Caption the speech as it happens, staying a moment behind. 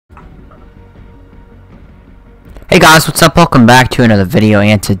Hey guys, what's up? Welcome back to another video,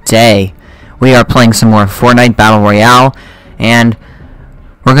 and today we are playing some more Fortnite Battle Royale, and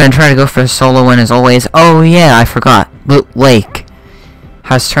we're gonna try to go for a solo win as always. Oh yeah, I forgot. Loot Lake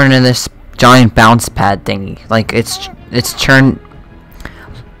has turned into this giant bounce pad thingy. Like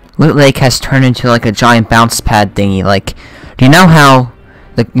Loot Lake has turned into like a giant bounce pad thingy. Like, do you know how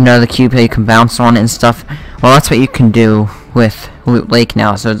the cube that you can bounce on and stuff? Well, that's what you can do with Loot Lake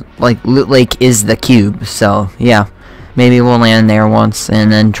now. So like Loot Lake is the cube. So yeah, maybe we'll land there once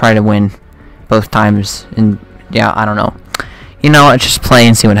and then try to win both times. And yeah, I don't know. You know what? Just play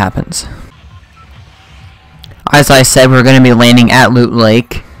and see what happens. As I said, we're gonna be landing at Loot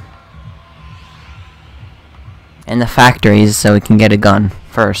Lake and the factories, so we can get a gun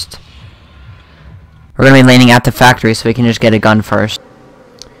first. We're gonna be landing at the factory, so we can just get a gun first.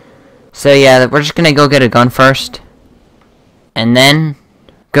 So yeah, we're just gonna go get a gun first, and then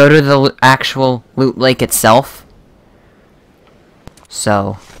go to the actual Loot Lake itself.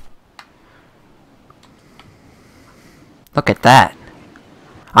 So, look at that.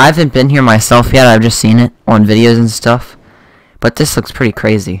 I haven't been here myself yet, I've just seen it on videos and stuff. But this looks pretty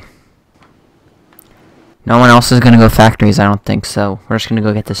crazy. No one else is gonna go factories, I don't think, so we're just gonna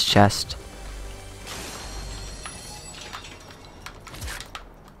go get this chest.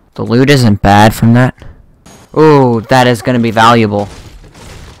 The loot isn't bad from that. Ooh, that is gonna be valuable.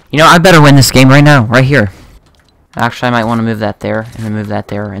 You know, I better win this game right now, right here. Actually, I might want to move that there, and then move that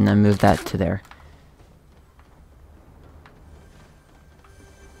there, and then move that to there.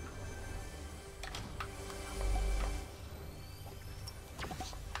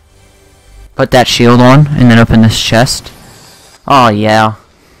 Put that shield on, and then open this chest. Oh, yeah.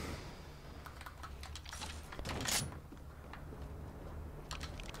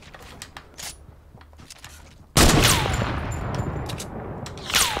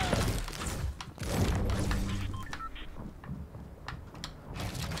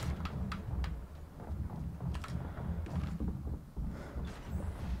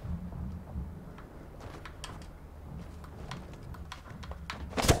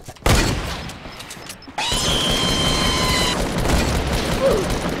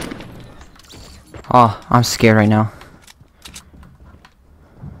 Oh, I'm scared right now.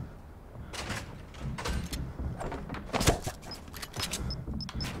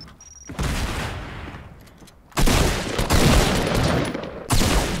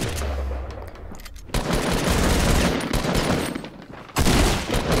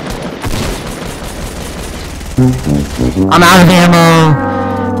 I'm out of ammo!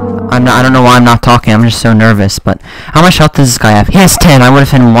 I don't know why I'm not talking, I'm just so nervous, but how much health does this guy have? He has 10, I would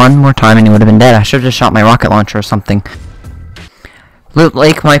have hit him one more time and he would have been dead. I should have just shot my rocket launcher or something. Loot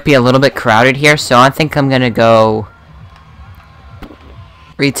Lake might be a little bit crowded here, so I think I'm gonna go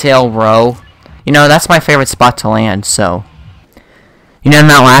Retail Row. You know, that's my favorite spot to land, so. You know, in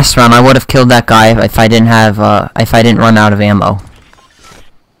that last round, I would have killed that guy if I didn't run out of ammo.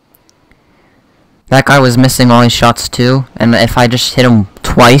 That guy was missing all his shots too, and if I just hit him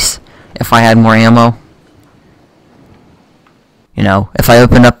twice, if I had more ammo, you know, if I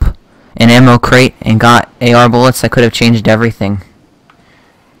opened up an ammo crate and got AR bullets, I could have changed everything.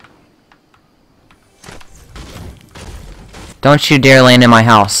 Don't you dare land in my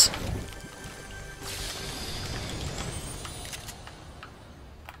house.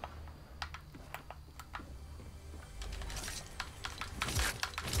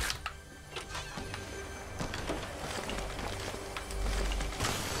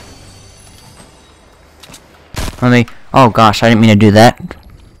 Oh gosh, I didn't mean to do that.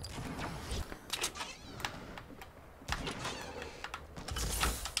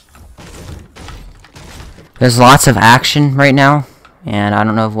 There's lots of action right now, and I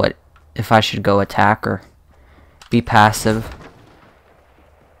don't know if I should go attack or be passive.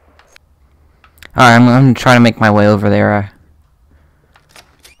 Alright, I'm gonna try to make my way over there,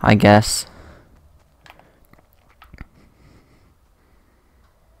 I guess.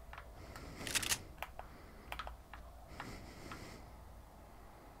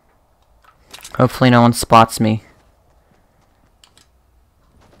 Hopefully no one spots me.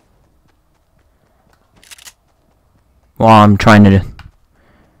 While I'm trying to...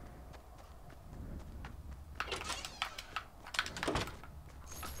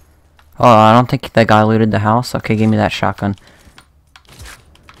 Oh, I don't think that guy looted the house. Okay, give me that shotgun.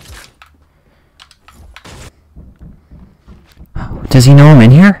 Does he know I'm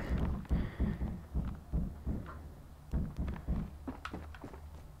in here?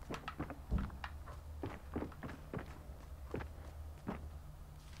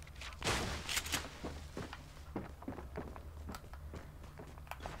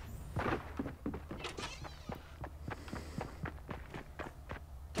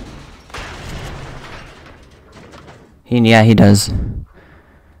 Yeah, he does.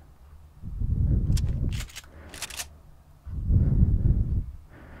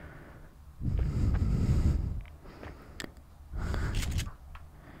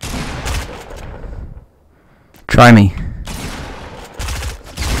 Try me.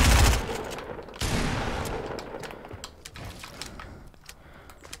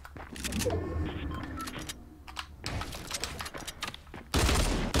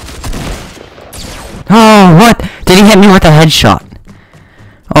 Oh, what? Did he hit me with a headshot?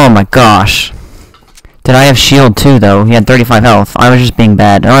 Oh my gosh. Did I have shield too, though? He had 35 health. I was just being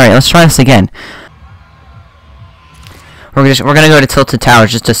bad. Alright, let's try this again. We're gonna go to Tilted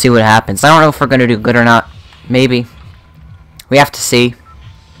Towers just to see what happens. I don't know if we're gonna do good or not. Maybe. We have to see.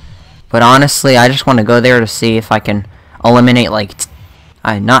 But honestly, I just want to go there to see if I can eliminate, like,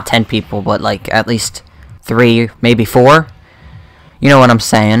 not 10 people, but, like, at least 3, maybe 4. You know what I'm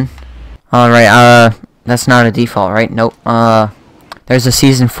saying. Alright, that's not a default, right? Nope. There's a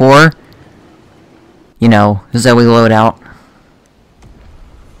Season 4. You know, Zoe loadout.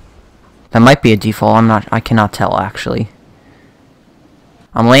 That might be a default, I cannot tell, actually.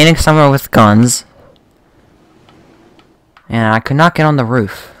 I'm landing somewhere with guns. And I could not get on the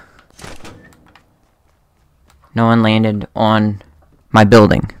roof. No one landed on my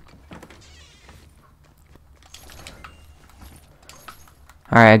building.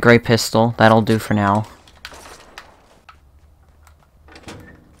 Alright, a gray pistol. That'll do for now.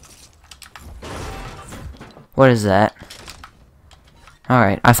 What is that?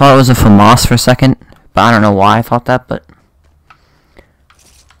 Alright, I thought it was a FAMAS for a second, but I don't know why I thought that, but...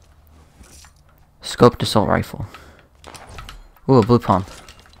 Scoped assault rifle. Ooh, a blue pump.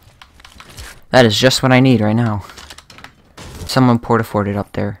 That is just what I need right now. Someone porta-forted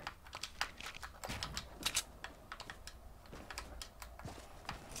up there.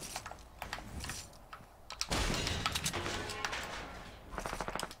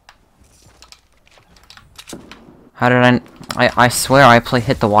 How did I swear I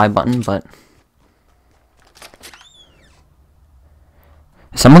hit the Y button, but...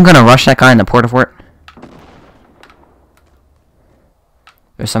 Is someone gonna rush that guy in the porta-fort?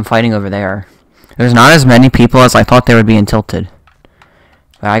 There's some fighting over there. There's not as many people as I thought there would be in Tilted.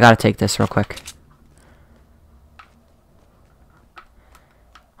 But I gotta take this real quick.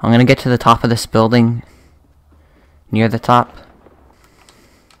 I'm gonna get to the top of this building. Near the top.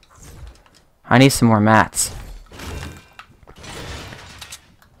 I need some more mats.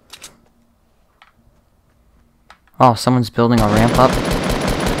 Oh, someone's building a ramp up.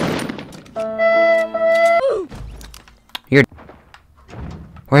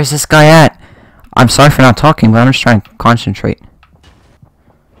 Where's this guy at? I'm sorry for not talking, but I'm just trying to concentrate.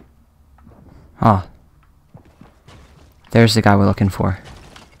 Oh. There's the guy we're looking for.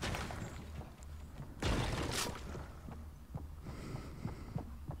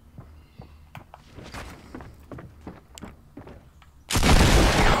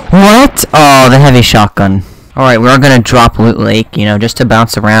 What? Oh, the heavy shotgun. Alright, we're gonna drop Loot Lake, you know, just to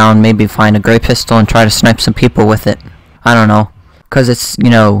bounce around, maybe find a gray pistol and try to snipe some people with it. I don't know. Cause it's, you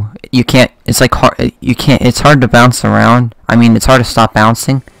know, you can't, it's like hard, you can't, it's hard to bounce around. I mean, it's hard to stop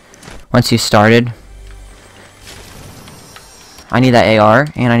bouncing once you started. I need that AR,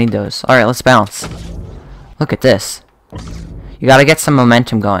 and I need those. Alright, let's bounce. Look at this. You gotta get some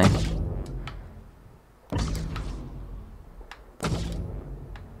momentum going.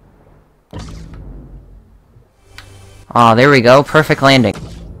 Ah, there we go. Perfect landing.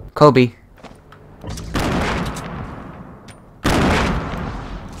 Kobe.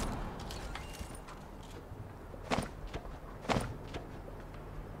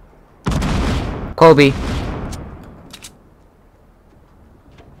 Kobe.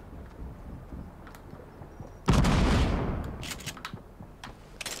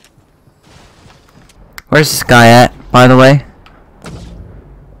 Where's this guy at, by the way?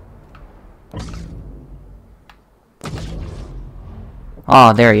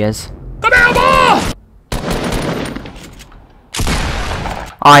 Oh, there he is. Oh,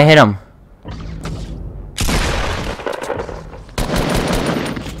 I hit him.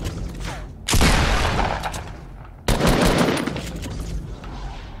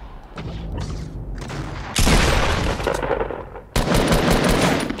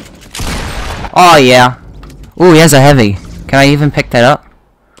 Oh, yeah. Ooh, he has a heavy. Can I even pick that up?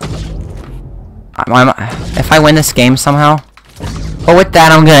 If I win this game somehow... But with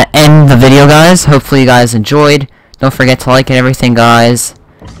that, I'm gonna end the video, guys. Hopefully you guys enjoyed. Don't forget to like and everything, guys.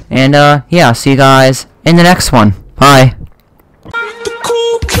 And, yeah, I'll see you guys in the next one. Bye.